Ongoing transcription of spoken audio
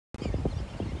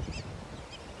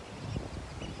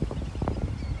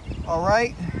All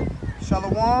right,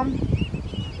 Shalom.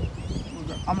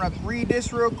 I'm gonna read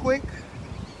this real quick.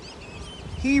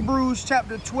 Hebrews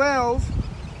chapter 12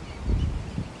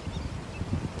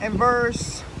 and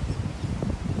verse,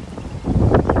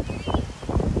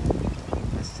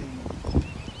 let's see,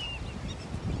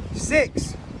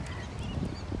 6.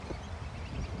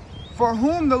 For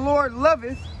whom the Lord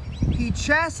loveth, he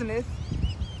chasteneth,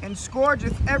 and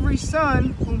scourgeth every son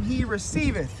whom he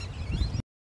receiveth.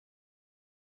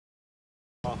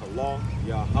 Allah,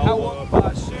 Yahweh,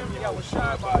 Ba'ashem, Yahweh,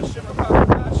 Ba'ashem,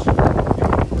 Rakadash.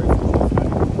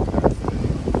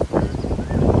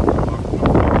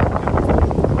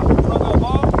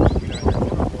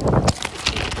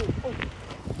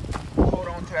 Hold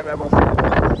on to that bad boy.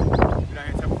 You're not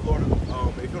here in Tampa, Florida.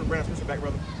 If you want to bring that scripture back,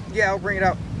 brother. Yeah, I'll bring it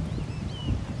out.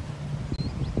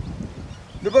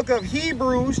 The book of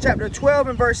Hebrews, chapter 12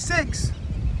 and verse 6.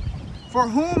 For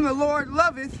whom the Lord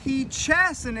loveth, he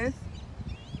chasteneth,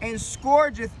 and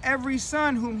scourgeth every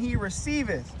son whom he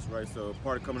receiveth. That's right. So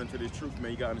part of coming into this truth,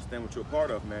 man, you gotta understand what you're a part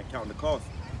of, man. Counting the cost.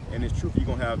 And this truth, you're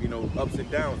gonna have, ups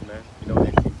and downs, man. And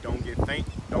don't get faint.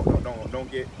 Don't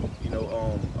get,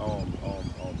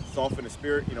 soft in the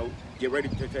spirit. Get ready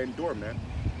to endure, man.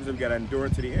 Because we gotta endure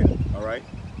to the end. All right.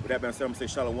 With that being said, I'm gonna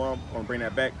say Shalom. I'm gonna bring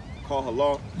that back. Call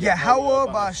Allah.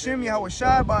 Yahweh, Ba'ashem, Yahweh,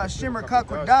 Ba'ashem,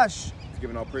 Rakadash.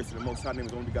 Giving all praise to the Most High, name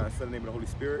is the only begotten Son, in the name of the Holy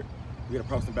Spirit. We got a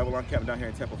prophet in Babylon camping down here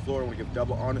in Tampa, Florida. We give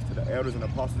double honors to the elders and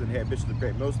apostles and head bishops of the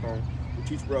Great Millstone who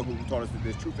teach well, who taught us that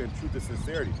there's truth and truth is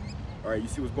sincerity. All right, you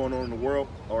see what's going on in the world.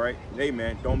 All right, hey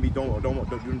man, do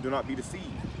not be deceived.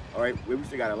 All right, we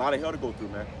still got a lot of hell to go through,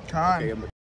 man. Okay,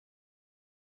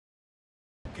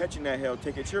 catching that hell,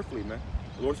 take it cheerfully, man.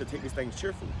 The Lord should take these things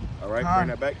cheerfully. All right, bring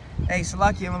that back. Hey,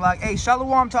 Salakia, Malak. Hey,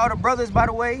 Shalom to all the brothers, by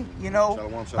the way.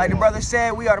 Shalom. Like the brother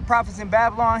said, we are the prophets in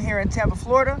Babylon here in Tampa,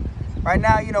 Florida. Right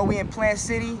now, we in Plant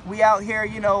City. We out here,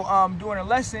 doing a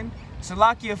lesson.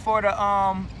 Salakia for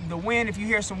the wind. If you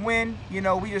hear some wind, we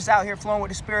just out here flowing with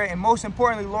the Spirit. And most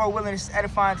importantly, Lord willing, it's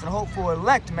edifying to the hopeful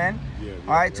elect, man.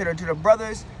 All right, to the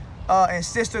brothers and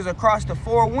sisters across the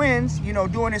four winds,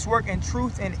 doing this work in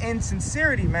truth and in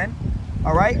sincerity, man.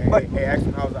 All right, hey, ask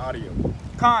them how's the audio.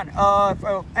 Khan,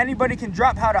 if anybody can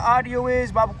drop how the audio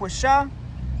is, Baba Kwasha,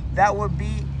 that would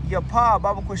be your pa.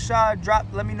 Baba Kwasha, drop.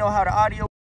 Let me know how the audio.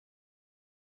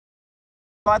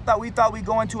 We thought we'd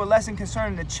go into a lesson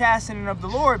concerning the chastening of the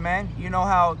Lord, man.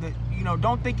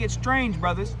 Don't think it's strange,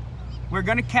 brothers. We're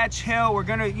gonna catch hell. We're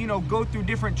gonna, go through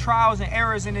different trials and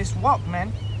errors in this walk,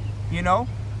 man.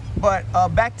 But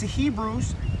back to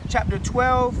Hebrews chapter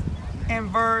 12 and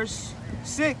verse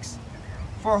 6.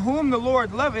 For whom the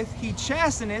Lord loveth, he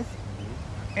chasteneth,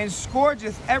 and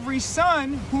scourgeth every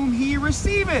son whom he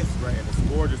receiveth. Right, and the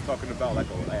scourge is talking about like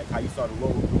how you saw the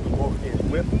Lord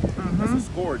getting whipped. That's a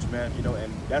scourge, man.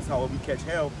 And that's how we catch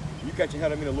hell. You catch hell,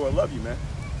 that mean the Lord love you, man.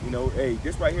 Hey,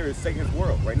 this right here is Satan's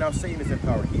world. Right now, Satan is in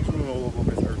power. He's ruling all over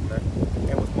this earth, man.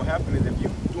 And what's going to happen is if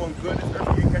you're doing good in this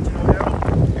earth, you ain't catching no hell,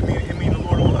 it mean the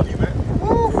Lord don't love you, man.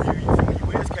 So when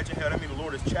you is catching hell, that mean the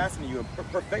Lord is chastening you and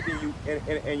perfecting you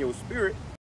and your spirit.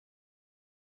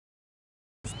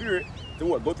 To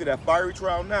what? Go through that fiery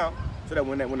trial now, so that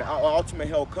when the ultimate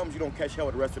hell comes, you don't catch hell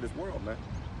with the rest of this world, man.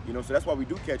 So that's why we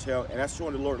do catch hell, and that's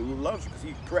showing the Lord loves you, because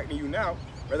He's correcting you now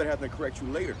rather than having to correct you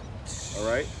later. All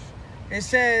right. It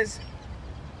says,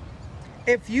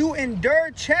 if you endure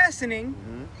chastening,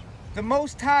 the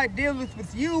Most High dealeth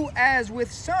with you as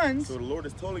with sons. So the Lord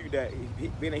has told you that,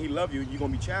 being that He loves you, you're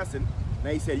gonna be chastened. Now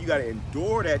He said you gotta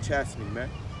endure that chastening, man.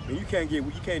 And you can't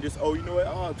just, oh, you know what,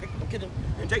 oh, get him.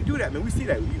 And Jake do that, man. We see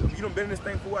that. You done been in this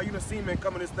thing for a while. You done seen men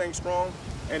come in this thing strong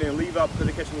and then leave out because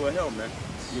they catch a little hell, man.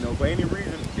 For any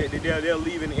reason, they'll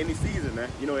leave in any season, man.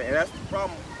 And that's the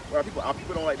problem where our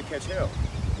people don't like to catch hell.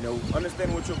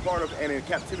 Understanding what you're a part of and in the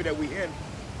captivity that we in,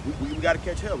 we got to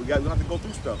catch hell. We have to go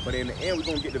through stuff. But in the end, we're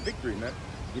going to get the victory, man.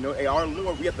 Hey, our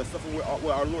Lord, we have to suffer with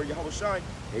our Lord, Yahweh Shai.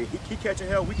 Hey, he catching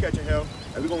hell, we catching hell.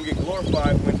 And we're going to get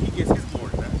glorified when He gets His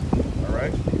glory, man. All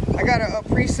right? I got a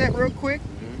preset real quick.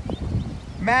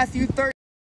 Matthew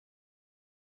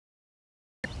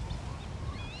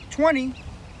 13:20.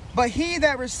 But he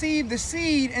that received the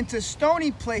seed into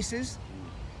stony places,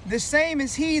 the same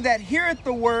is he that heareth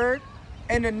the word,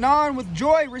 and anon with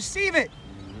joy receive it.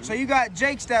 So you got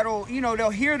Jakes that'll, they'll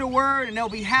hear the word and they'll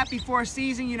be happy for a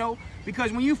season,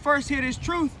 because when you first hear this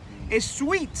truth, it's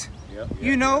sweet.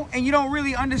 And you don't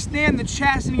really understand the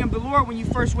chastening of the Lord when you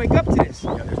first wake up to this.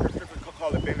 Yeah, there's scripture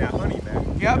call it been that honey,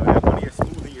 man. That honey is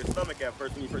smooth in your stomach at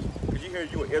first when you first, because you hear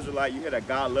you an Israelite, you hear that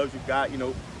God loves you, God,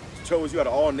 chose you out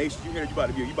of all nations. You hear you about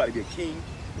to be a king,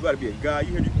 you about to be a God.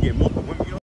 You hear you can get multiple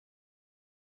women.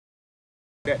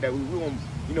 that we won't,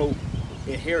 you know,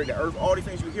 inherit the earth. All these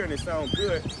things you hear and it sound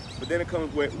good, but then it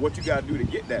comes with what you gotta do to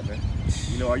get that, man.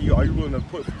 You know, are you willing to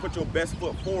put your best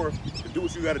foot forward to do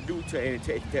what you gotta do to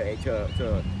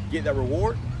get that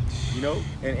reward? You know,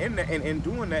 and in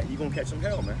doing that, you're gonna catch some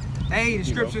hell, man. Hey, the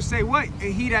scriptures say what?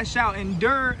 He that shall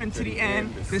endure unto the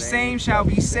end, the same shall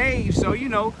be saved. So, you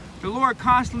know, the Lord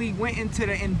constantly went into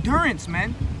the endurance,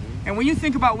 man. And when you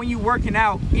think about when you're working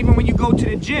out, even when you go to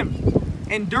the gym,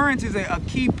 endurance is a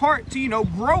key part to, you know,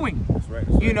 growing. That's right.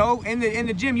 You know, in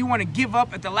the gym, you want to give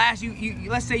up at the last.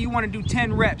 Let's say you want to do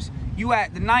 10 reps. You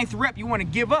at the 9th rep, you want to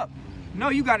give up. No,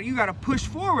 you gotta push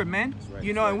forward, man. Right,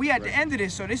 you know, and we at the end of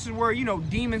this, so this is where, you know,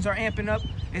 demons are amping up.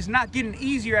 It's not getting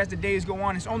easier as the days go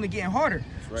on. It's only getting harder.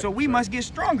 So we must get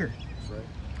stronger.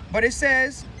 But it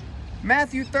says,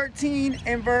 Matthew 13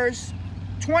 and verse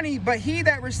 20, but he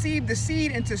that received the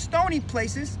seed into stony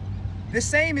places, the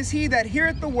same is he that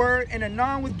heareth the word and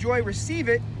anon with joy receive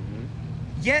it,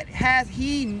 yet hath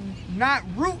he not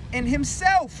root in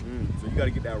himself. So you got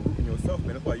to get that root in yourself,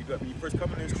 man. That's why when you first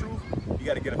come in this truth, you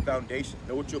got to get a foundation.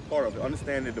 Know what you're a part of.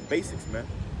 Understand the basics, man.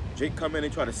 Jake come in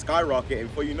and try to skyrocket, and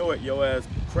before you know it, your ass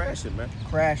crashing, man.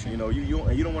 Crashing. You know,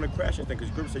 you don't want to crash anything,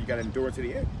 because Scripture said you got to endure to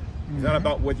the end. It's not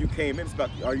about what you came in. It's about,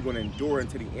 are you going to endure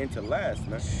into the end to last,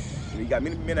 man. You got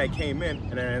many men that came in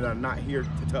and are not here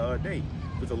to today.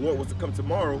 Because the Lord was to come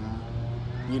tomorrow,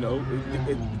 you know,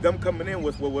 them coming in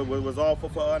was all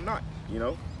for naught, you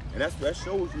know. And that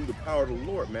shows you the power of the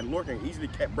Lord, man. The Lord can easily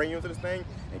bring you into this thing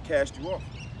and cast you off.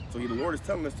 So the Lord is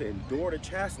telling us to endure the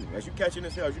chastening. As you catching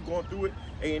this hell, as you're going through it,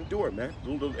 hey, endure it, man.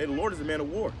 The Lord is a man of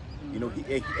war. You know,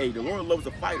 the Lord loves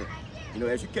a fighter. You know,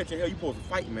 as you catching hell, you're supposed to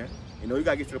fight, man. You know, you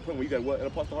got to get to the point where you got what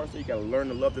Apostle Hart said, you got to learn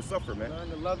to love to suffer, man. Learn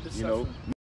to love to suffer. You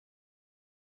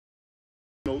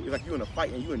know, it's like you're in a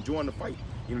fight and you enjoying the fight.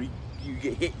 You know, you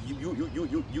get hit, you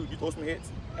throw some hits,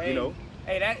 hey, you know.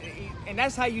 And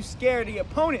that's how you scare the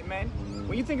opponent, man.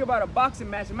 When you think about a boxing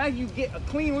match, imagine you get a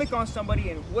clean lick on somebody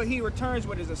and what he returns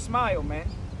with is a smile, man.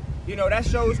 You know, that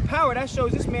shows power. That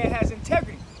shows this man has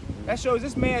integrity. That shows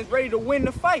this man is ready to win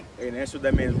the fight. And that shows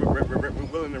that man is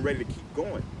willing and ready to keep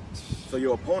going. So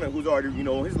your opponent, who's already, you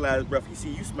know, on his last breath, he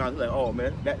see you smile, he's like, oh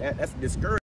man, that's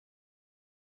discouraging.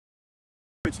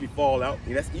 Eventually fall out.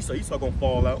 And that's Esau gonna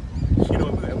fall out. You know,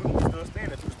 we don't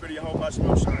understand that. So it's pretty your whole life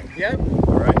shine. Yep.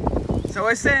 All right. So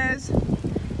it says,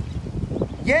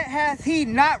 yet hath he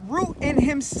not root in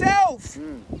himself.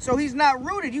 So he's not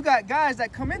rooted. You got guys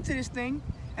that come into this thing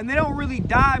and they don't really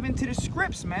dive into the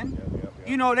scripts, man.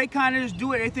 You know, they kind of just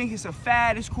do it. They think it's a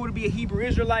fad. It's cool to be a Hebrew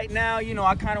Israelite now. You know,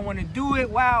 I kind of want to do it.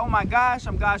 Wow, oh my gosh,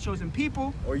 I'm God's chosen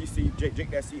people. Or you see Jake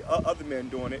that see other men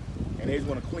doing it, and they just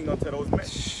want to cling on to those men.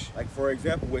 Like, for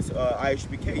example, with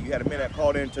IHBK, you had a man that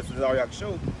called in to the Zaryak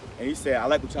show, and he said, I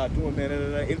like what y'all doing, man.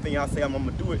 Anything y'all say, I'm going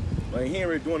to do it. But he ain't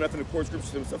really doing nothing to court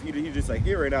scriptures himself. He just a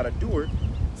hearer, not a doer.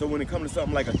 So when it comes to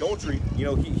something like adultery, you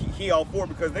know, he all for it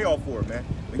because they all for it, man.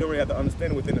 But he don't really have to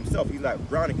understand it within himself. He's not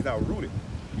grounded. He's not rooted.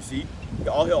 You see,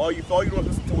 all you don't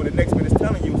listen to what the next man is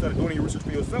telling you instead of doing your research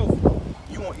for yourself,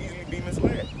 you won't easily be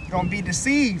misled. You're gonna be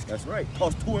deceived. That's right.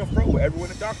 Tossed to and fro with everyone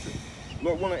in the doctrine.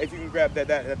 Lord willing, if you can grab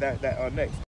that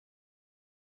next.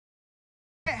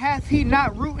 Hath he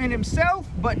not root in himself,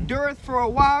 but dureth for a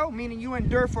while, meaning you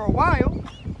endure for a while.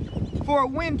 For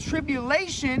when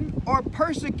tribulation or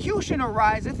persecution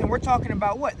ariseth, and we're talking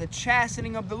about what? The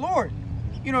chastening of the Lord.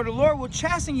 You know, the Lord will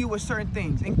chasten you with certain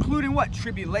things, including what?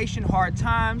 Tribulation, hard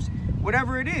times,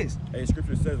 whatever it is. And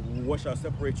Scripture says, what shall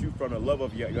separate you from the love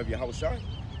of Yahushua?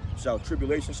 Shall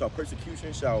tribulation, shall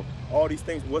persecution, shall all these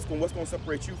things. What's going to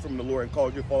separate you from the Lord and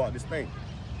cause you to fall out this thing?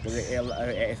 Because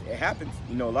it happens.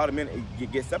 You know, a lot of men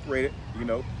get separated, you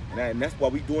know, and that's why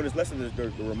we doing this lesson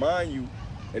to remind you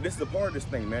that this is a part of this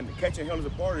thing, man. Catching hell is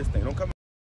a part of this thing. Don't come.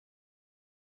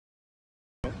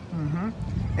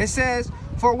 It says,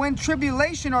 for when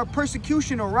tribulation or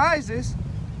persecution arises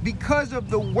because of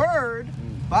the word,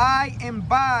 by and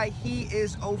by he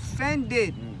is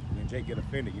offended. And Jake get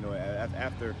offended, you know,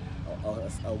 after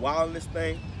a while in this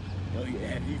thing, you know,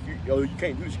 you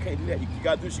can't do this, you can't do that, you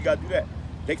got to do this, you got to do that.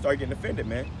 They start getting offended,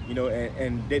 man. You know,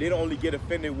 and they don't only get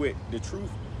offended with the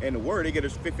truth and the word, they get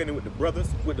offended with the brothers,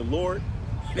 with the Lord.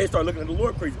 They start looking at the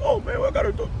Lord crazy. Oh man, what I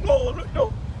gotta do?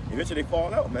 No. Eventually they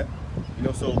fall out, man. You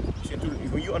know, so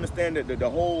when you understand that the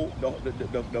whole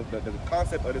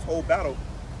concept of this whole battle,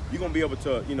 you're gonna be able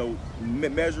to, you know,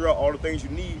 measure out all the things you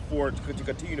need to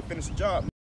continue to finish the job.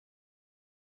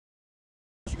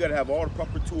 You gotta have all the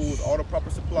proper tools, all the proper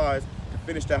supplies to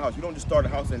finish that house. You don't just start a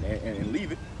house and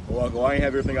leave it. Or I ain't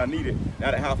have everything I needed.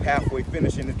 Now the house halfway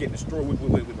finished and it's getting destroyed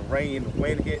with the rain, the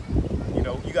wind hit. You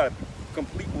know, you gotta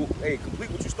complete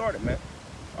what you started, man.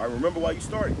 All right, remember why you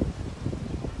started.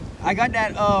 I got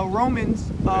that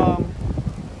Romans.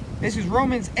 This is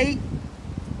Romans 8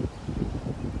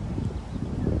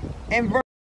 and verse.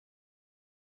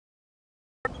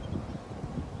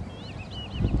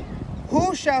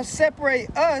 Who shall separate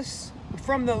us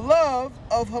from the love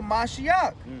of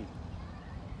Hamashiach?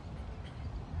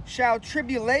 Shall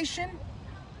tribulation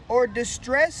or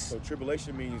distress? So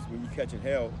tribulation means when you catching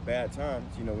hell, bad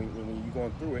times, you know, when you're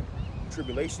going through it,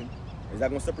 tribulation. Is that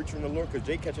going to separate you from the Lord? Because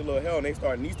they catch a little hell and they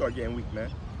start getting weak,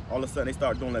 man. All of a sudden they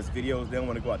start doing less videos. They don't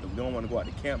want to go out. They don't want to go out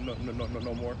to camp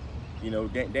no more. You know,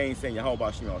 they ain't saying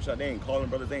Yahweh Shema. They ain't calling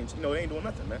brothers. They ain't doing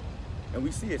nothing, man. And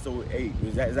we see it. So hey,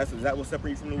 is that what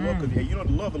separates you from the Lord? Because hey, you know what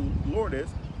the love of the Lord is.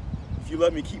 If you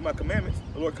love me, keep my commandments.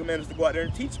 The Lord commands us to go out there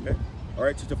and teach, man. All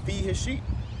right, to feed His sheep.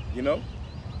 You know,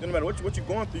 no matter what you're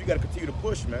going through, you got to continue to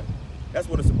push, man. That's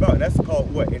what it's about. That's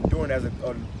called what? Enduring as a.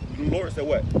 The Lord said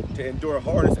what? To endure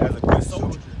hardness as a good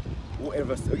soldier. You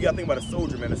got to think about a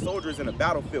soldier, man. A soldier is in a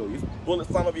battlefield. These bullets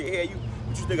flying over your head,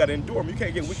 but you still got to endure them. You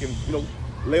can't get weak and, you know,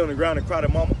 lay on the ground and cry to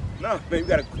mama. Nah, man, you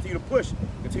got to continue to push.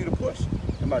 Continue to push.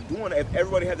 And by doing that, if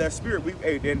everybody had that spirit,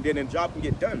 then the job can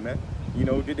get done, man. You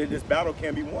know, this battle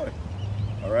can be won.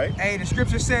 All right? Hey, the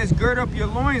scripture says, gird up your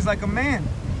loins like a man.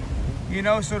 You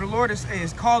know, so the Lord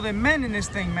is calling men in this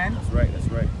thing, man. That's right, that's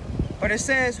right. But it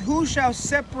says, who shall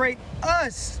separate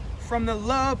us from the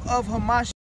love of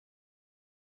Hamashiach?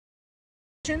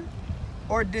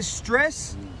 Or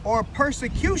distress or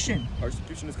persecution.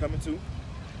 Persecution is coming too.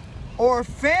 Or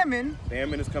famine.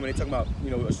 Famine is coming. They're talking about,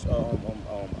 you know,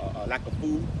 lack of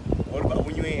food. What about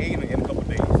when you ain't ate in a couple of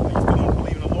days? Are you still going to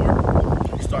believe in the Lord?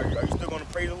 Are you still going to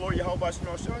praise the Lord? Yahweh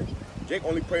Shema Shai? Jake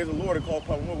only praise the Lord and call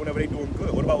upon the Lord whenever they doing good.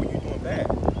 What about when you doing bad?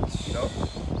 You know?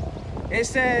 It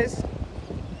says,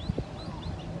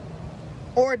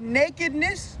 or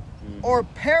nakedness, or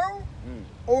peril,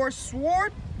 or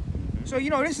sword. So, you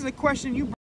know, this is a question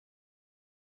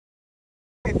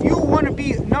if you want to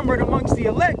be numbered amongst the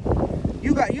elect,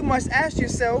 you must ask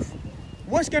yourself,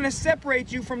 what's going to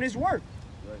separate you from this work?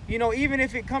 Right. You know, even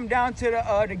if it come down to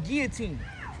the guillotine,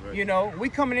 right. You know, we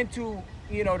coming into,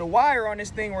 you know, the wire on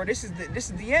this thing where this is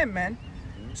the end, man.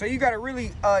 So you got to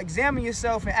really examine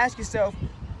yourself and ask yourself,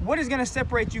 what is going to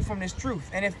separate you from this truth?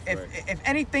 And if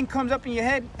anything comes up in your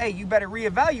head, hey, you better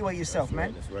reevaluate yourself,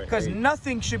 man. That's right. Because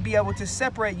nothing should be able to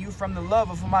separate you from the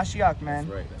love of Hamashiach, man.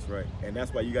 That's right. That's right. And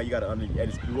that's why you got to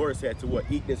understand. The Lord said to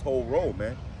eat this whole roll,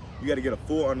 man. You got to get a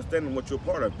full understanding of what you're a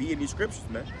part of. Be in these scriptures,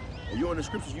 man. And you're in the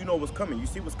scriptures, you know what's coming. You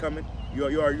see what's coming. You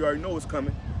already know what's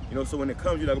coming. You know, so when it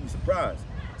comes, you're not gonna be surprised.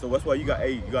 So that's why you got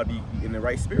to be in the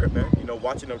right spirit, man. You know,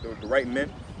 watching the right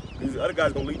men. These other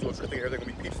guys gonna lead you astray. They're gonna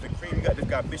be peaches and cream. You got this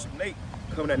guy Bishop Nate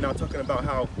coming out now talking about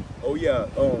how, oh yeah,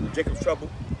 Jacob's trouble.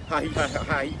 How he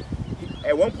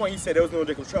at one point he said there was no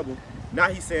Jacob's trouble. Now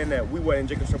he's saying that we weren't in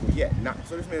Jacob's trouble yet.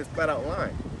 So this man is flat out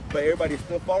lying. But everybody's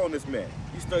still following this man.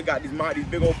 You still got these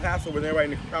big old Passovers and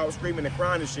everybody in the crowd screaming and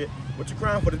crying and shit. What you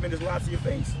crying for? This man just lied to your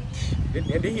face. And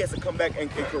then he has to come back and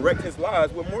correct his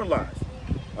lies with more lies.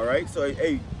 All right. So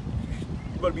hey,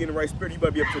 you better be in the right spirit. You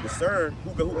better be able to discern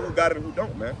who got it and who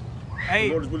don't, man. Hey,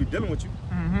 the Lord is really dealing with you.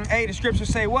 Hey, the scriptures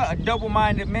say what? A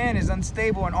double-minded man is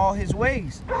unstable in all his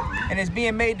ways. And it's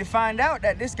being made to find out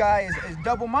that this guy is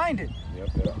double-minded. Yep.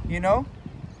 You know?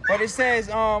 But it says,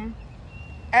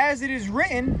 as it is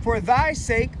written, for thy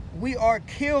sake we are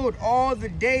killed all the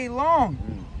day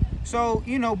long. So,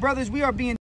 you know, brothers, we are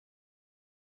being...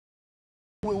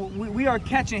 We are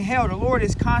catching hell. The Lord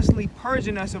is constantly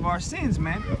purging us of our sins,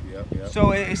 man. Yep.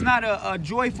 So it's not a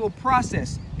joyful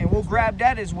process, and we'll grab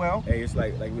that as well. Hey, it's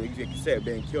like you said,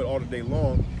 being killed all the day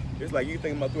long. It's like you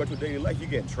think about throughout your daily life, you're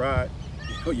getting tried.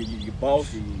 You know, your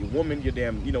boss, your woman, your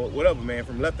damn, you know, whatever, man,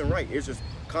 from left and right. It's just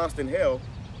constant hell,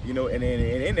 you know. And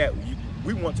in that,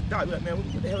 we want to die. We're like, man,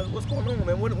 what the hell what's going on,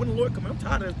 man? When the Lord coming? I'm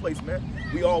tired of this place, man.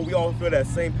 We all feel that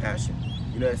same passion.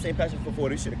 You know, that same passion for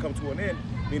this shit to come to an end.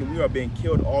 Meaning we are being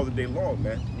killed all the day long,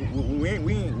 man. We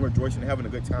ain't rejoicing and having a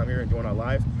good time here, enjoying our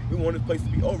lives. We want this place to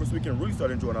be over so we can really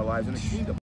start enjoying our lives in the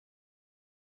kingdom.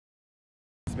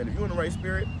 Man, if you're in the right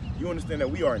spirit, you understand that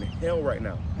we are in hell right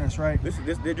now. That's right. This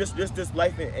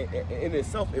life in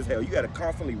itself is hell. You got to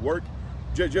constantly work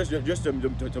just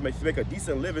to make a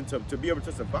decent living to be able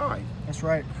to survive. That's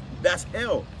right. That's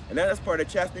hell, and that's part of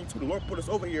the chastening too. The Lord put us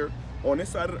over here on this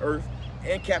side of the earth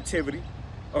in captivity.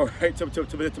 All right,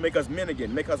 to make us men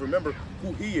again, make us remember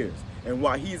who He is and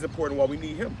why He is important, why we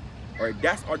need Him. All right,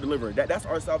 that's our deliverance. That's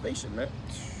our salvation, man.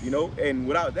 You know, and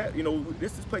without that, you know,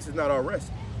 this place is not our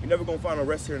rest. You're never gonna find a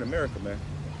rest here in America, man.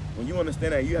 When you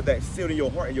understand that, you have that sealed in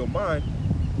your heart and your mind.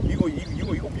 you're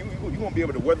gonna be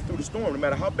able to weather through the storm. No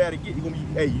matter how bad it gets, you're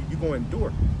gonna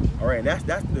endure. All right, and that's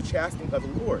the chastening of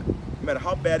the Lord. No matter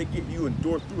how bad it gets, you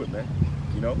endure through it, man.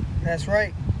 You know? That's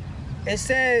right. It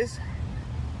says,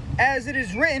 as it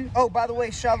is written, oh, by the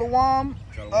way, Shalom,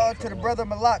 to the brother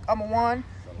Malak Amawan.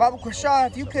 Baba Kwasha,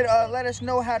 if you could let us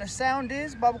know how the sound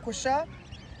is, Baba Kwasha.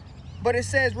 But it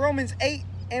says Romans 8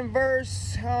 and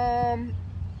verse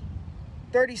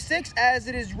 36, as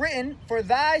it is written, for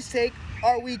thy sake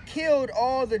are we killed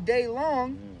all the day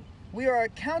long. We are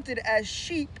accounted as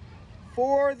sheep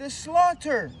for the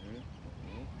slaughter.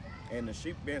 And the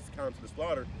sheep being counted to the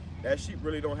slaughter, that sheep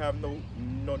really don't have no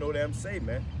damn say,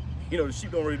 man. You know, the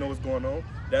sheep don't really know what's going on.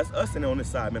 That's us on this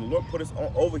side, man. The Lord put us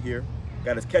over here,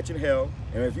 got us catching hell,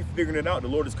 and as we figuring it out, the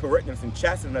Lord is correcting us and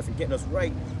chastening us and getting us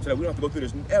right so that we don't have to go through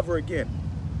this ever again.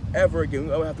 Ever again. We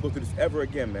don't have to go through this ever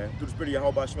again, man. Through the spirit of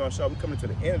Yahweh Shema Shah, we're coming to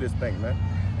the end of this thing, man.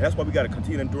 And that's why we got to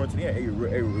continue to endure to the end.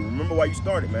 Hey, remember why you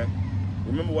started, man.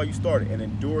 Remember why you started and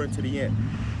endure to the end.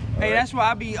 Hey, that's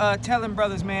why I be telling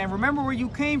brothers, man, remember where you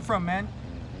came from, man.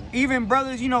 Even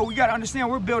brothers, you know, we got to understand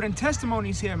we're building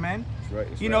testimonies here, man. That's right.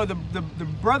 That's you know, the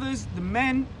brothers, the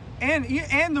men, and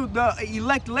the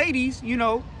elect ladies, you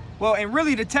know, well, and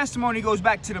really the testimony goes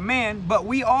back to the man, but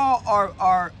we all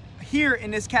are here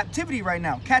in this captivity right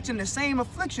now, catching the same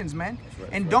afflictions, man. Right,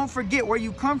 and don't forget where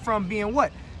you come from, being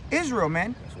what? Israel,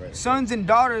 man. That's right. Sons and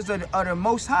daughters of the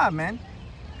Most High, man.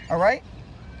 All right?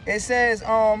 It says,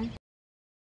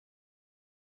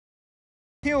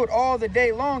 killed all the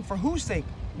day long for whose sake?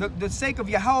 The sake of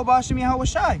Yahweh Bashem Yahweh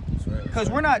Shai. Because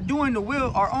we're not doing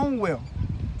our own will.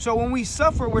 So when we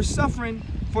suffer, we're suffering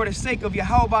for the sake of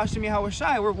Yahweh Bashem Yahweh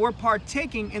Shai. We're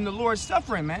partaking in the Lord's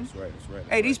suffering, man. That's right, that's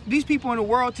right. Hey, these people in the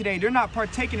world today, they're not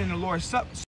partaking in the Lord's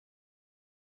suffering.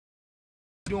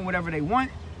 Doing whatever they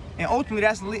want. And ultimately,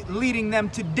 that's leading them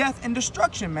to death and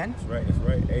destruction, man. That's right, that's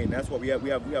right. Hey, and that's what we have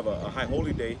a high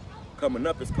holy day coming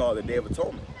up. It's called the Day of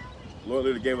Atonement. The Lord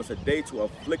literally gave us a day to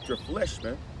afflict your flesh,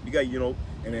 man. You got, you know,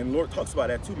 and then the Lord talks about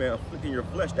that too, man. Afflicting your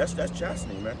flesh, that's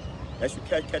chastening, man. That's you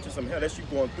catching some hell. That's you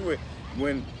going through it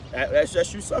when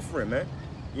that's you suffering, man.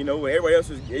 You know, when everybody else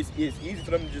it's easy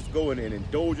for them to just go and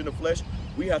indulge in the flesh.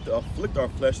 We have to afflict our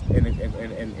flesh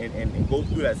and go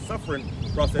through that suffering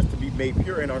process to be made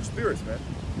pure in our spirits, man.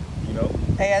 You know.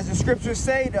 Hey, as the scriptures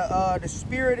say, the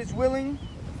spirit is willing,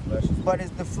 but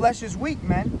the flesh is weak,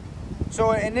 man.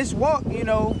 So in this walk, you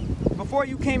know, before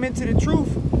you came into the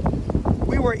truth,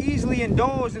 we were easily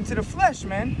indulged into the flesh,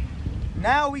 man.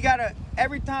 Now we gotta,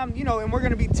 every time, you know, and we're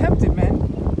gonna be tempted, man.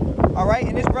 All right,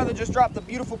 and this brother just dropped a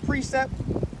beautiful precept.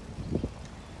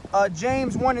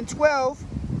 James 1 and 12.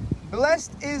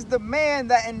 Blessed is the man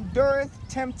that endureth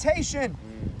temptation.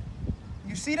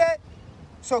 You see that?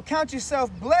 So count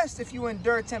yourself blessed if you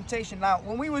endure temptation. Now,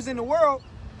 when we was in the world,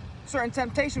 certain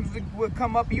temptations would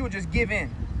come up and you would just give in.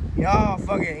 Oh,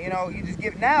 fuck it, you know, you just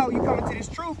give. Now you come into this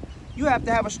truth, you have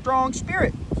to have a strong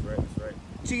spirit. That's right, that's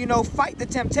right. To, you know, fight the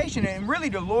temptation. And really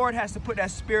the Lord has to put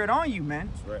that spirit on you, man.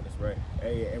 That's right, that's right.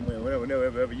 Hey, and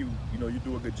whenever you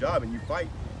do a good job and you fight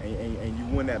and you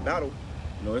win that battle,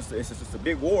 you know, it's just a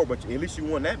big war, but at least you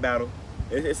won that battle.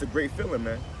 It's a great feeling,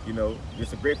 man. You know,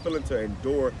 it's a great feeling to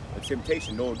endure the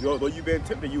temptation. Though you've been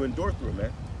tempted, you endure through it,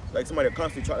 man. Like somebody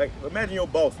constantly try. Like imagine your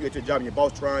boss, you at your job and your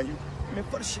boss trying you. I mean,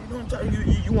 for the shit, you know what I'm telling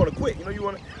you? You want to quit, you know, you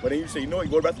want to. But then you say, you know what?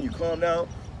 You go to the bathroom, you calm down.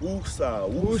 Woosah,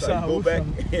 woosah. You go back,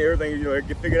 and everything, you know,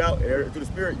 get figured out. And through the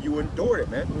spirit, you endured it,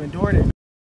 man. You endured it.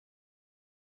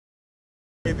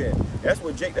 That's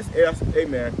what Jake. Hey,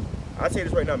 man. I tell you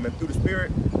this right now, man. Through the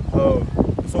spirit of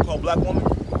the so-called black woman,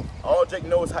 all Jake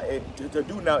knows how to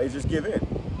do now is just give in.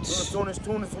 As soon as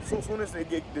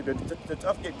the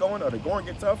tough get going or the going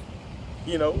get tough,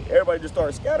 you know, everybody just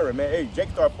started scattering, man. Hey, Jake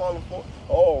started falling for,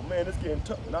 oh man, it's getting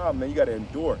tough. Nah, man, you gotta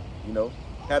endure, you know.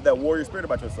 Have that warrior spirit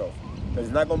about yourself. Because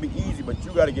it's not gonna be easy, but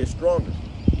you gotta get stronger.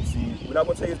 You see, we're not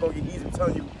gonna tell you it's gonna get easy. I'm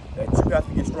telling you that you have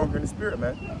to get stronger in the spirit,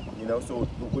 man. You know, so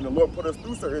when the Lord put us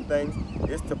through certain things,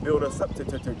 it's to build us up to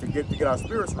get our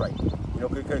spirits right. You know,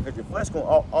 because your flesh gonna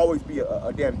always be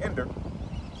a damn hinder.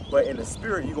 But in the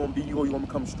spirit, you're gonna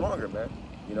become stronger, man.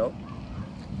 You know.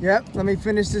 Yep. Let me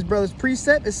finish this brother's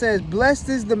precept. It says, "Blessed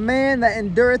is the man that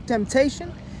endureth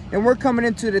temptation," and we're coming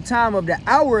into the time of the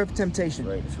hour of temptation,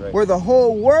 that's right. Where the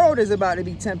whole world is about to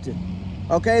be tempted.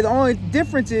 Okay. The only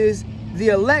difference is the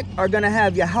elect are gonna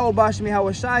have Yahweh Bashem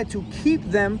Yahweh Shai to keep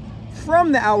them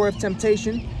from the hour of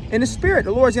temptation in the spirit.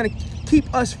 The Lord's gonna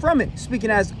keep us from it.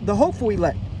 Speaking as the hopeful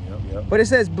elect. Yep. But it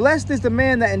says, "Blessed is the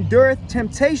man that endureth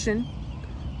temptation,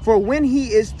 for when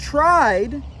he is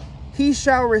tried, he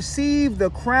shall receive the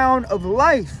crown of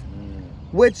life,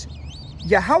 which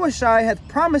Yahushua hath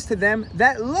promised to them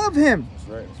that love him." That's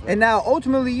right. That's right. And now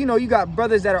ultimately, you know, you got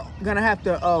brothers that are gonna have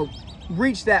to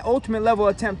reach that ultimate level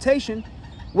of temptation,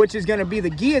 which is gonna be the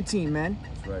guillotine, man.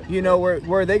 That's right. You know,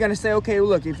 where they're gonna say, okay,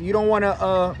 look, if you don't want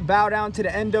to bow down to the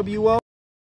NWO,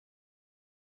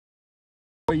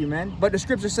 for you, man. But the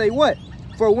scriptures say what?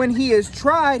 For when he is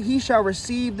tried, he shall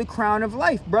receive the crown of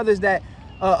life. Brothers that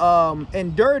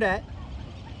endure that,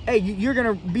 hey, you're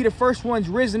gonna be the first ones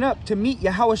risen up to meet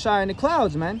Yahushua in the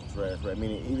clouds, man. That's right. That's right.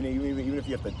 Meaning, even if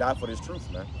you have to die for this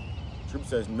truth, man. Truth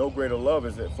says no greater love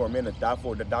is it for a man to die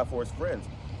for his friends.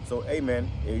 So, hey, man,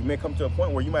 you may come to a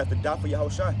point where you might have to die for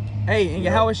Yahushua. Hey, and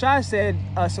Yahushua said,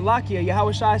 Salakia,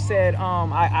 Yahushua said,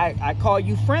 I call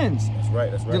you friends. That's right.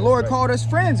 That's right. The Lord called us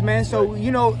friends, man. So,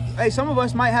 you know, hey, some of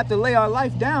us might have to lay our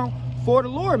life down for the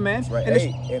Lord, man. That's right.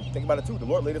 And and think about it too. The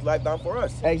Lord laid his life down for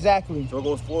us. Exactly. So it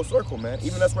goes full circle, man.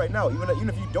 Even us right now, even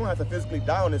if you don't have to physically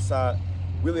die on this side,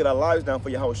 we laid our lives down for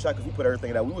Yahushua because we put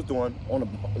everything that we was doing on the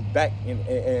back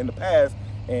in the past.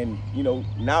 And you know,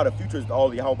 now the future is all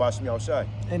the Yahushua.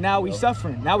 And now we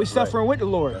suffering. Now we suffering with the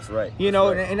Lord. That's right. You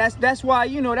know, and that's why,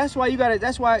 you know, that's why you gotta,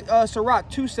 that's why Sirach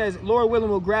 2 says, Lord willing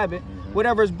will grab it.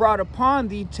 Whatever is brought upon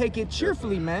thee, take it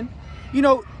cheerfully, man. You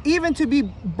know, even to be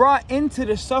brought into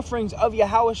the sufferings of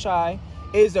Yahushua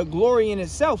is a glory in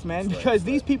itself, man, because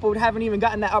these people haven't even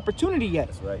gotten that opportunity yet.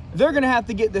 That's right. They're gonna have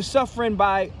to get the suffering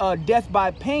by death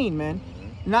by pain, man.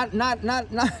 Not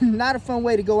a fun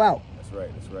way to go out. That's right.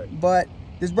 That's right. But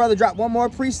this brother dropped one more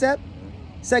precept.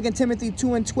 2 Timothy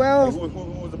 2:12. Hey, who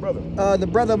was the brother? The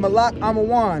brother Malak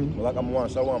Amawan. Malak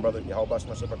Amawan, Shalom, brother.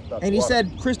 And he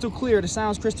said crystal clear. The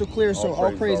sound's crystal clear, so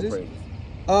all praises.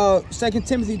 2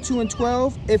 Timothy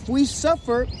 2:12. If we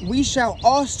suffer, we shall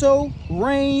also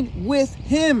reign with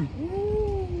him.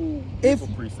 Ooh,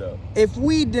 if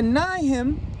we deny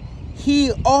him,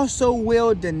 he also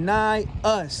will deny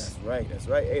us. That's right. That's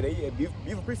right. Hey,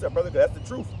 beautiful precept, brother. That's the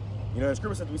truth. You know, the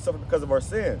scripture says we suffer because of our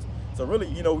sins. So really,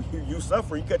 you know, you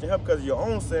suffer, you catching hell because of your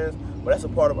own sins, but that's a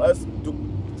part of us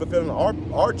fulfilling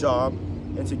our job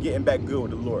and to getting back good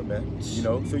with the Lord, man. You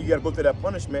know, so you got to go through that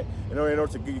punishment in order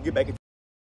to get back.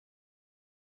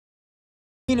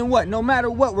 Meaning what? No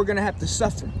matter what, we're gonna have to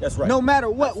suffer. That's right. No matter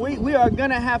what, we are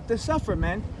gonna have to suffer,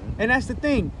 man. And that's the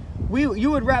thing.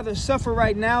 You would rather suffer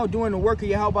right now doing the work of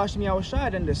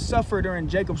Yahushua than to suffer during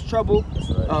Jacob's trouble,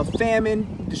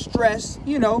 famine, distress,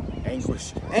 you know,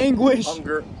 anguish,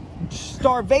 hunger,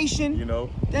 starvation. You know,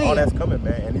 all that's coming,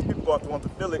 man. And these people have to want to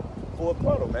feel it full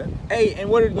throttle, man. Hey, and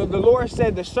what the Lord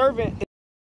said, the servant.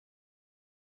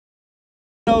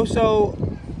 You know, so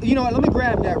you know what? Let me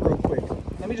grab that real quick.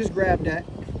 Let me just grab that.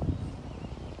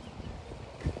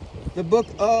 The book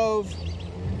of.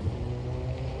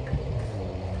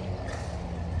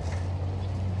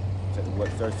 What,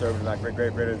 servant not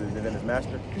greater than his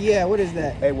master? Yeah, what is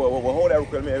that? Hey, well hold that real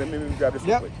quick. Let me grab this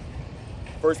real quick.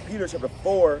 1 Peter chapter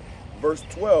 4, verse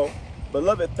 12.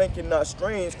 Beloved, think it not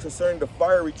strange concerning the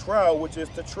fiery trial which is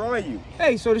to try you.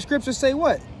 Hey, so the scriptures say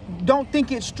what? Don't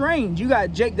think it's strange. You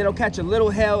got Jake that'll catch a little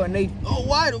hell and they, oh,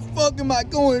 why the fuck am I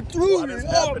going through this?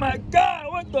 Oh my God,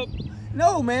 what the?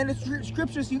 No, man, it's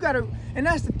scriptures. You gotta, and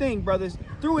that's the thing, brothers.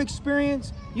 Through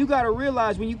experience, you gotta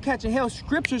realize when you catching hell,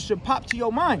 scriptures should pop to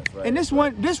your mind. Right, and this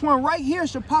one right here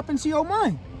should pop into your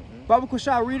mind. Baba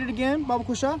Kusha, read it again, Baba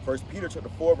Kusha. 1 Peter chapter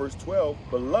 4, verse 12.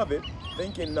 Beloved,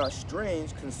 thinking not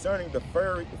strange concerning the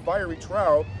fiery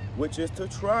trial which is to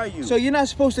try you. So you're not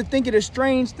supposed to think it a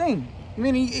strange thing. I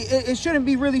mean, it shouldn't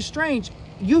be really strange.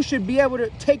 You should be able to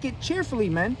take it cheerfully,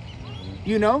 man.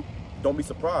 You know? Don't be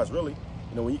surprised, really.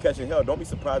 You know, when you catching hell, don't be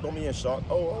surprised. Don't be in shock.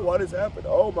 Oh, why this happened?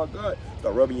 Oh my God!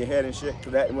 Start rubbing your head and shit. To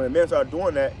that, and when a man start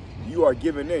doing that, you are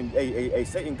giving in. Hey,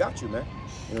 Satan got you, man.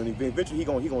 You know, eventually he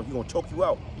gonna choke you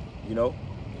out. You know,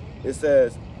 it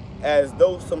says, as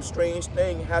though some strange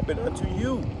thing happened unto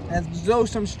you. As though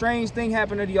some strange thing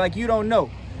happened to you, like you don't know.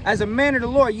 As a man of the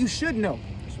Lord, you should know.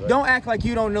 Right. Don't act like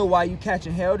you don't know why you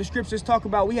catching hell. The scriptures talk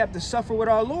about we have to suffer with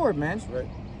our Lord, man. That's right.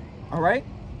 All right.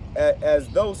 As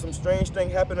though some strange thing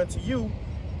happened unto you,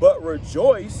 but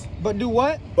rejoice. But do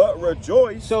what? But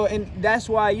rejoice. So, and that's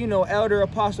why, you know, Elder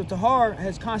Apostle Tahar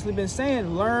has constantly been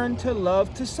saying, learn to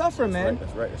love to suffer, man.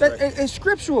 That's right. That's right. It's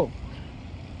scriptural.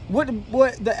 What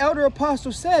the Elder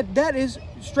Apostle said, that is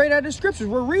straight out of the scriptures.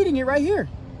 We're reading it right here.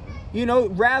 You know,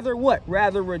 rather what?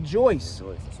 Rather rejoice.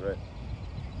 Rejoice, that's right.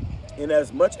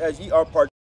 Inasmuch as ye are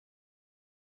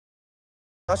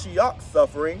Mashiach's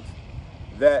sufferings,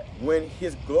 that when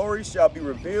his glory shall be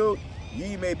revealed,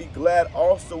 ye may be glad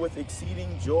also with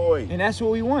exceeding joy. And that's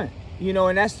what we want. You know,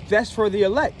 and that's for the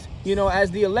elect. You know, as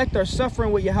the elect are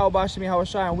suffering with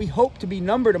Yahushua, and we hope to be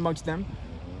numbered amongst them.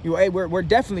 You know, hey, we're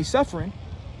definitely suffering.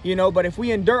 You know, but if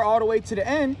we endure all the way to the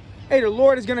end, hey, the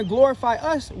Lord is going to glorify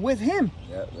us with him,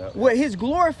 with his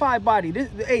glorified body.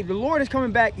 Hey, the Lord is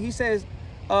coming back. He says,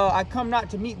 I come not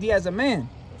to meet thee as a man.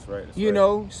 That's right. That's you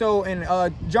know, so in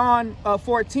John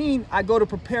 14, I go to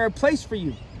prepare a place for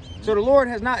you. So the Lord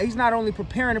he's not only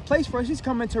preparing a place for us, he's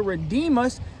coming to redeem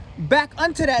us back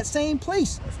unto that same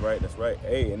place. That's right. That's right.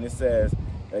 Hey, and it says,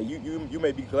 you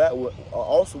may be glad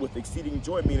also with exceeding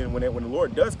joy, meaning when the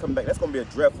Lord does come back, that's going to be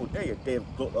a dreadful day, a day of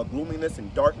gloominess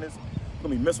and darkness. There's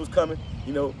going to be missiles coming,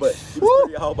 you know, but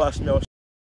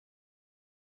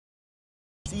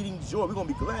exceeding joy, we're going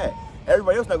to be glad.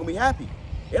 Everybody else not going to be happy.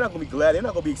 They're not going to be glad. They're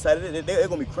not going to be excited. They're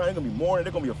going to be crying. They're going to be mourning.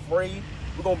 They're going to be afraid.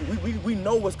 We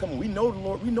know what's coming. We know the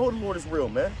Lord. We know the Lord is real,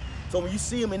 man. So when you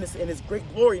see him in his great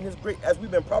glory, in his great, as we've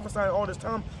been prophesying all this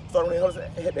time, starting with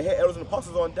the head elders and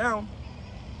apostles on down,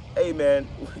 hey man,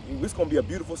 it's gonna be a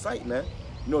beautiful sight, man.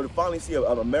 You know, to finally see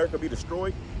America be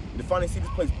destroyed, to finally see this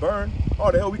place burn.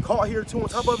 All the hell we caught here too on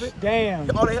top of it. Damn.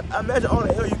 Imagine all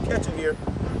the hell you catching here,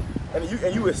 and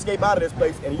you escape out of this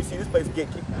place, and you see this place get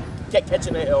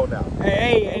catching the hell now.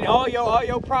 Hey, and all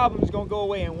your problems gonna go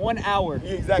away in 1 hour.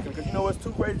 Yeah, exactly. Because you know what's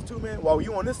too crazy too, man. While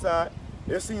you on this side,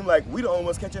 it seems like we the only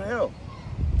ones catching hell.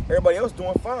 Everybody else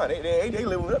doing fine. They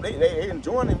living up. They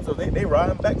enjoying themselves. They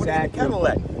riding back with the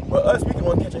Cadillac. But us, we can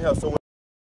want catching hell. So when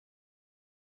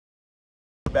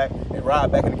back and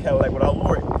ride back in the Cadillac with our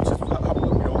Lord, which is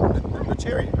the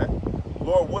chariot, man.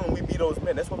 Lord willing, we be those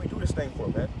men. That's what we do this thing for,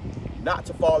 man. Not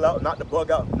to fall out, not to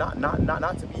bug out, not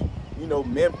to be, you know,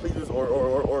 men pleasers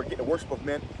or get the worship of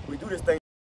men. We do this thing.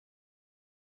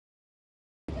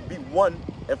 Be one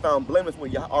and found blameless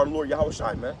with our Lord Yahweh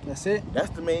Shai, man. That's it. That's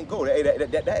the main goal.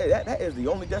 That is the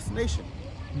only destination.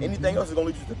 Anything else is going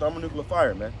to lead you to thermonuclear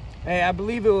fire, man. Hey, I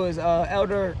believe it was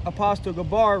Elder Apostle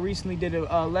Gabar recently did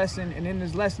a lesson, and in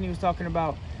this lesson he was talking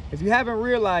about, if you haven't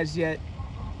realized yet,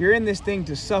 you're in this thing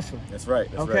to suffer. That's right.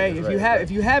 That's okay. Right, if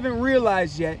you haven't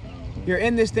realized yet, you're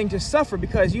in this thing to suffer,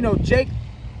 because you know Jake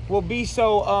will be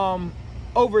so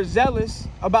overzealous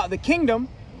about the kingdom,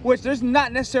 which there's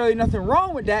not necessarily nothing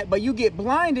wrong with that, but you get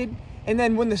blinded, and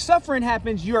then when the suffering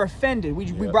happens, you're offended.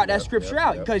 We brought that scripture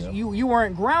out because you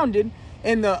weren't grounded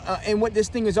in in what this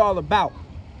thing is all about.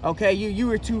 Okay,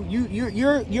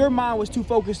 your mind was too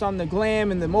focused on the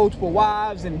glam and the multiple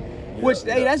wives, and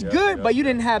hey, that's good, but you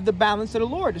didn't have the balance of the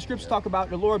Lord. The scriptures talk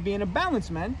about the Lord being a balance,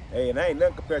 man. Hey, and that ain't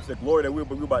nothing compared to the glory that we're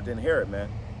about to inherit, man.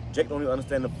 Jake don't even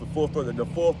understand the full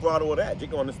throttle of that. Jake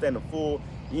don't understand the full,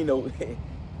 you know,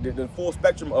 the full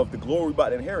spectrum of the glory we're about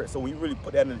to inherit. So when you really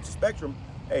put that in the spectrum,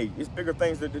 hey, it's bigger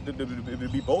things to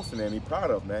be boasting and be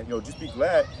proud of, man. You know, just be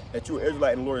glad that you're an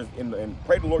Israelite and the Lord and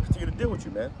pray the Lord continue to deal with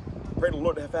you, man. Pray the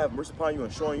Lord to have mercy upon you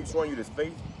and showing you this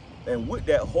faith. And with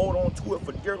that, hold on to it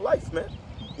for dear life, man.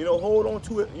 You know, hold on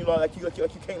to it, you know, like you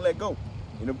can't let go.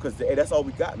 You know, because hey, that's all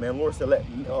we got, man. Lord said,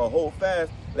 hold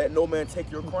fast, let no man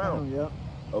take your crown. Yeah.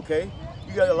 Okay?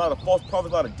 You got a lot of false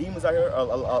prophets, a lot of demons out here,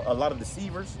 a lot of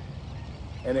deceivers.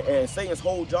 And Satan's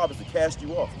whole job is to cast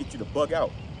you off, get you to bug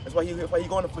out. That's why he's going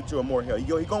to inflict you with more hell. He's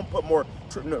going to put more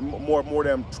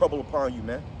damn trouble upon you,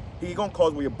 man. He's going to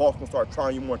cause where your boss going to start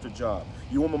trying you more at your job.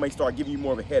 Your woman may start giving you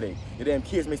more of a headache. Your damn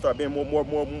kids may start being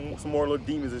some more little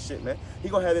demons and shit, man.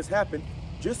 He's going to have this happen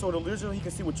just so he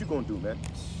can see what you're going to do, man.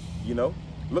 You know?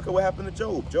 Look at what happened to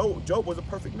Job. Job was a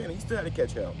perfect man. He still had to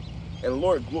catch hell. And the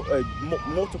Lord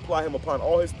multiply him upon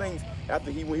all his things after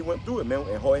he went through it, man,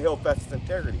 and held fast his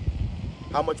integrity.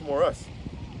 How much more us?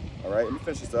 All right, let me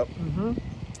finish this up.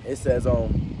 It says,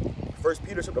 1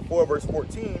 Peter chapter 4, verse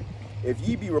 14, if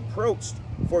ye be reproached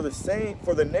for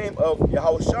the name of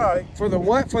Yahweh Shai. For the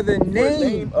what? For the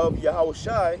name of Yahweh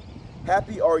Shai,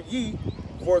 happy are ye,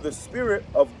 for the spirit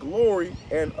of glory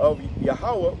and of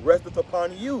Yahweh resteth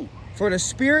upon you. For the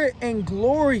spirit and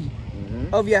glory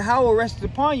of Yahweh rested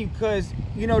upon you, because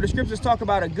you know the scriptures talk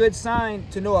about a good sign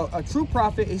to know a true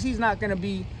prophet is he's not going to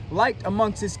be liked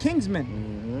amongst his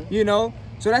kinsmen. You know,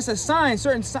 so that's a sign.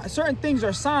 Certain things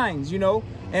are signs, you know,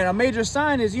 and a major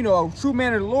sign is, you know, a true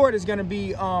man of the Lord is going to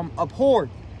be abhorred.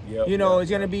 You know, is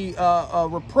going to be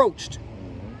reproached.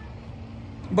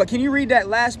 But can you read that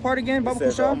last part again, Baba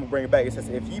Kushab? I'm gonna bring it back. It says,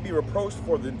 if ye be reproached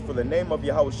for the name of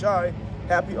Yahweh Shai,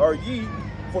 happy are ye,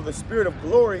 for the spirit of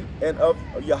glory and of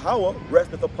Yahweh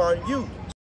resteth upon you.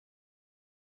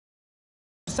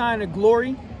 Sign of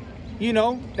glory, you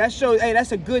know, that shows, hey,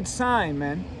 that's a good sign,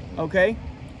 man. Okay.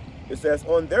 It says,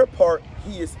 on their part,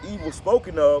 he is evil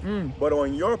spoken of, but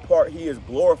on your part, he is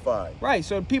glorified. Right.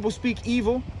 So people speak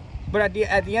evil, but at the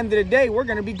end of the day, we're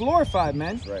going to be glorified,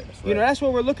 man. That's right. That's right. You know, that's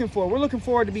what we're looking for. We're looking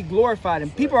forward to be glorified.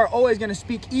 And people are always going to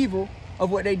speak evil of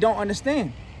what they don't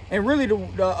understand. And really,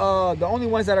 the only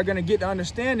ones that are going to get the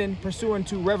understanding, pursuant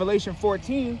to Revelation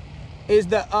 14, is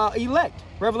the elect.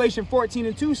 Revelation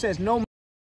 14:2 says, no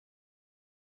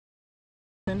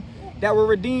man that were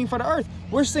redeemed for the earth.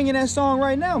 We're singing that song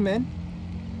right now, man.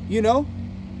 You know?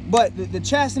 But the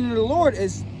chastening of the Lord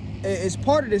is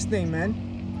part of this thing,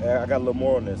 man. I got a little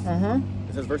more on this.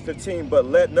 It says, verse 15, but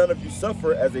let none of you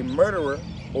suffer as a murderer,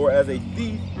 or as a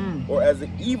thief, or as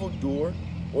an evildoer,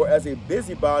 or as a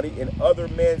busybody in other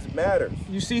men's matters.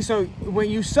 You see, so when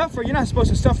you suffer, you're not supposed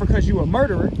to suffer because you're a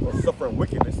murderer. Or suffering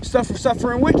wickedness.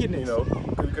 Suffering wickedness. You know,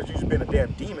 because you just been a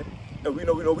damn demon. And we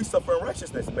know we suffer in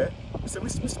righteousness, man. So we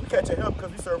catching hell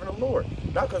because we serving the Lord.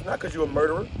 Not because you're a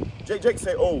murderer. Jake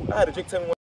say, oh, I had a Jake tell me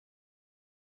one,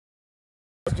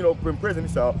 you know, in prison. He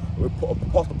said,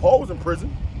 Apostle Paul was in prison.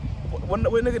 When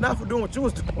nigga, not for doing what you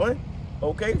was doing.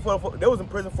 Okay, they was in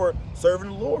prison for serving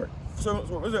the Lord. So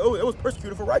it was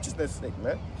persecuted for righteousness' sake,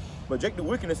 man. But Jake do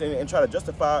wickedness and try to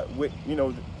justify with, you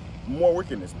know, more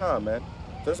wickedness. Nah, man.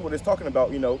 So that's what it's talking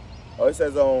about, you know. It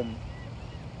says,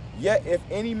 yet if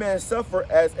any man suffer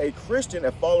as a Christian,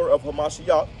 a follower of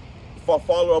Hamashiach,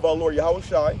 follower of our Lord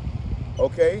Yahushua,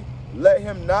 okay, let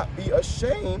him not be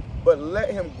ashamed, but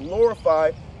let him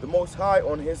glorify the Most High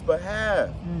on his behalf.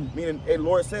 Meaning, the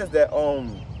Lord says that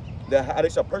that they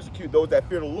shall persecute those that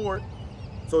fear the Lord.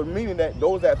 So meaning that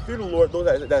those that fear the Lord,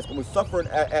 those that's going to be suffering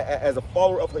as a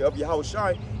follower of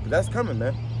Yahushua, that's coming,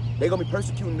 man. They're going to be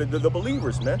persecuting the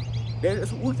believers, man.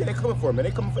 Who they coming for, man?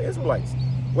 They coming for Israelites.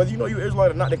 Whether you know you're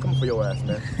Israelite or not, they coming for your ass,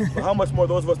 man. But how much more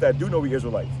those of us that do know we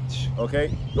Israelites,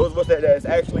 okay? Those of us that's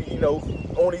actually, you know,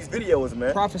 on these videos,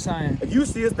 man. Prophesying. If you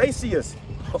see us, they see us,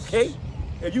 okay?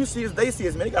 If you see us, they see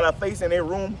us, man. They got our face in their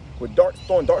room with darts,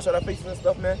 throwing darts at our faces and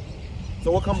stuff, man.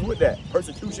 So what comes with that?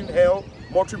 Persecution, hell,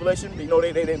 more tribulation. You know,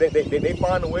 they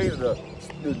find a way to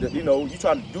you know, you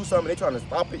trying to do something, they trying to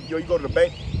stop it. You know, you go to the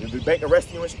bank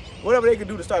arrest you and shit. Whatever they can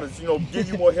do to start to, you know, give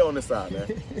you more hell on this side, man.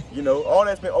 You know, all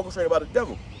that's been orchestrated by the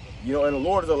devil. You know, and the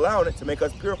Lord is allowing it to make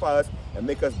us, purify us, and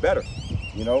make us better.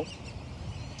 You know,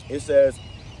 it says,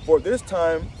 for the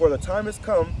time has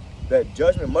come that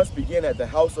judgment must begin at the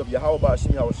house of Yahweh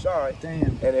Ba'ashim Yahushai.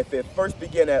 Damn. And if it first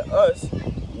begin at us,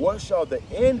 what shall the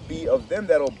end be of them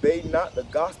that obey not the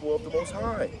gospel of the Most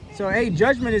High? So, hey,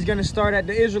 judgment is going to start at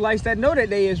the Israelites that know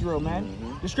that they Israel,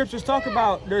 man. The scriptures talk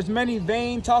about there's many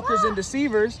vain talkers and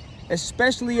deceivers,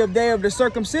 especially of they of the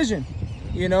circumcision,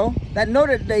 you know, that know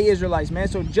that they Israelites, man.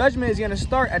 So judgment is going to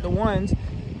start at the ones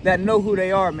that know who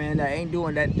they are, man, that ain't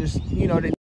doing that, just, you know,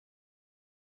 they.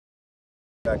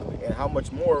 Exactly. And how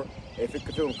much more, if it's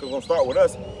going to start with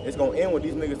us, it's going to end with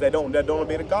these niggas that don't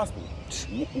obey the gospel.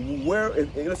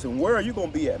 Listen, where are you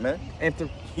going to be at, man?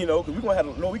 You know, because we're going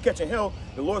to have, we catching hell,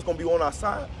 the Lord's going to be on our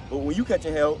side. But when you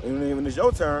catching hell, and when it's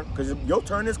your turn, because your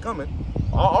turn is coming,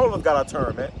 all of us got our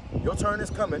turn, man. Your turn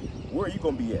is coming. Where are you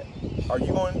going to be at? Are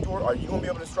you going to endure? Are you going to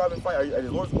be able to strive and fight? Is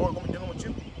the Lord going to be dealing with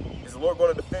you? Is the Lord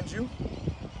going to defend you?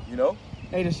 You know?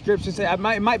 Hey, the scripture says, it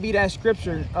might be that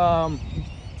scripture.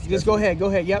 Just go ahead,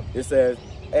 yep. It says,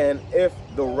 and if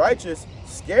the righteous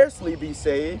scarcely be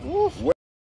saved,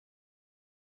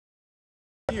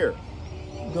 here.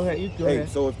 Go ahead, you go ahead.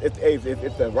 So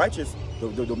if the righteous,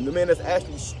 the man that's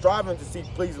actually striving to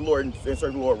please the Lord and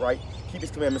serve the Lord right, keep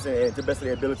his commandments and to the best of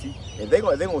their ability, and they're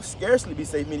gonna scarcely be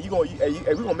saved, meaning we're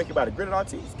gonna make it by the grit of our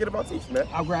teeth, skin of our teeth, man.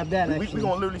 I'll grab that. We're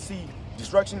gonna literally see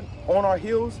destruction on our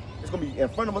heels. It's gonna be in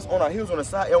front of us, on our heels, on the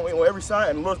side, on every side,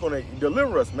 and the Lord's gonna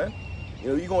deliver us, man. You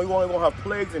know, you're gonna have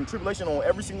plagues and tribulation on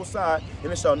every single side,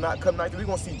 and it shall not come nigh thee. We're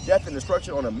gonna see death and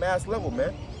destruction on a mass level,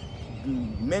 man.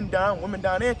 Men dying, women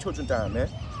dying, and children dying, man.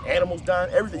 Animals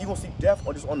dying, everything. You're gonna see death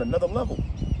on just on another level.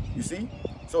 You see?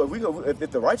 So if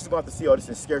the righteous gonna have to see all this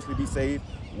and scarcely be saved,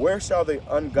 where shall the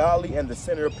ungodly and the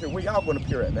sinner appear? Where y'all gonna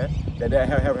appear at, man? That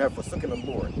have forsaken the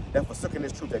Lord, that forsaken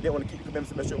His truth, that didn't want to keep the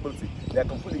commandments and best of your ability, that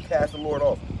completely cast the Lord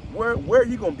off. Where are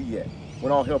you gonna be at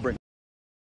when all hell breaks?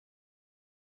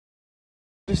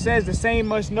 It says the same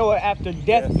must know it after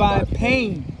death by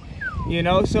pain. You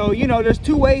know, so, you know, there's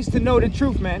two ways to know the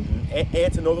truth, man.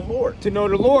 And to know the Lord. To know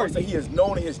the Lord. So He is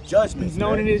known in His judgments. He's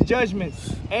known in His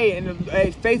judgments. Hey,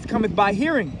 and faith cometh by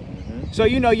hearing. So,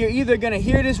 you know, you're either going to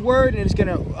hear this word and it's going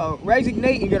to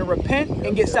resonate, you're going to repent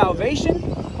and get salvation,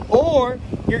 or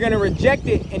you're going to reject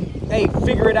it and, hey,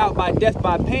 figure it out by death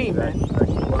by pain, man.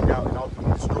 Work out and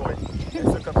ultimately destroy. And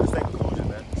still come to the same conclusion,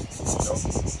 man.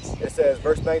 You know? It says,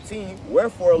 verse 19,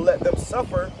 wherefore let them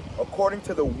suffer according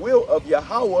to the will of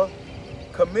Yahweh,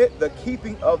 commit the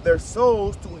keeping of their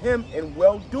souls to Him in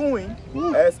well-doing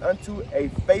as unto a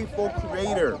faithful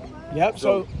Creator. Yep.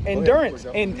 So endurance,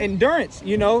 endurance.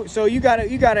 You know, so you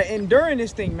gotta endure in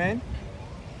this thing, man.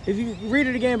 If you read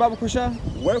it again, Baba Kusha.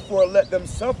 Wherefore let them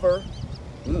suffer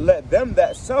let them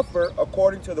that suffer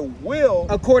according to the will.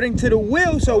 According to the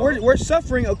will. So we're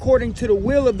suffering according to the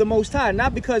will of the Most High,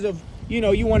 not because of, you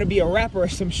know, you want to be a rapper or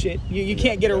some shit. You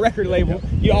can't get a record label.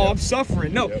 I'm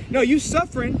suffering. No, you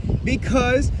suffering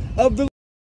because of the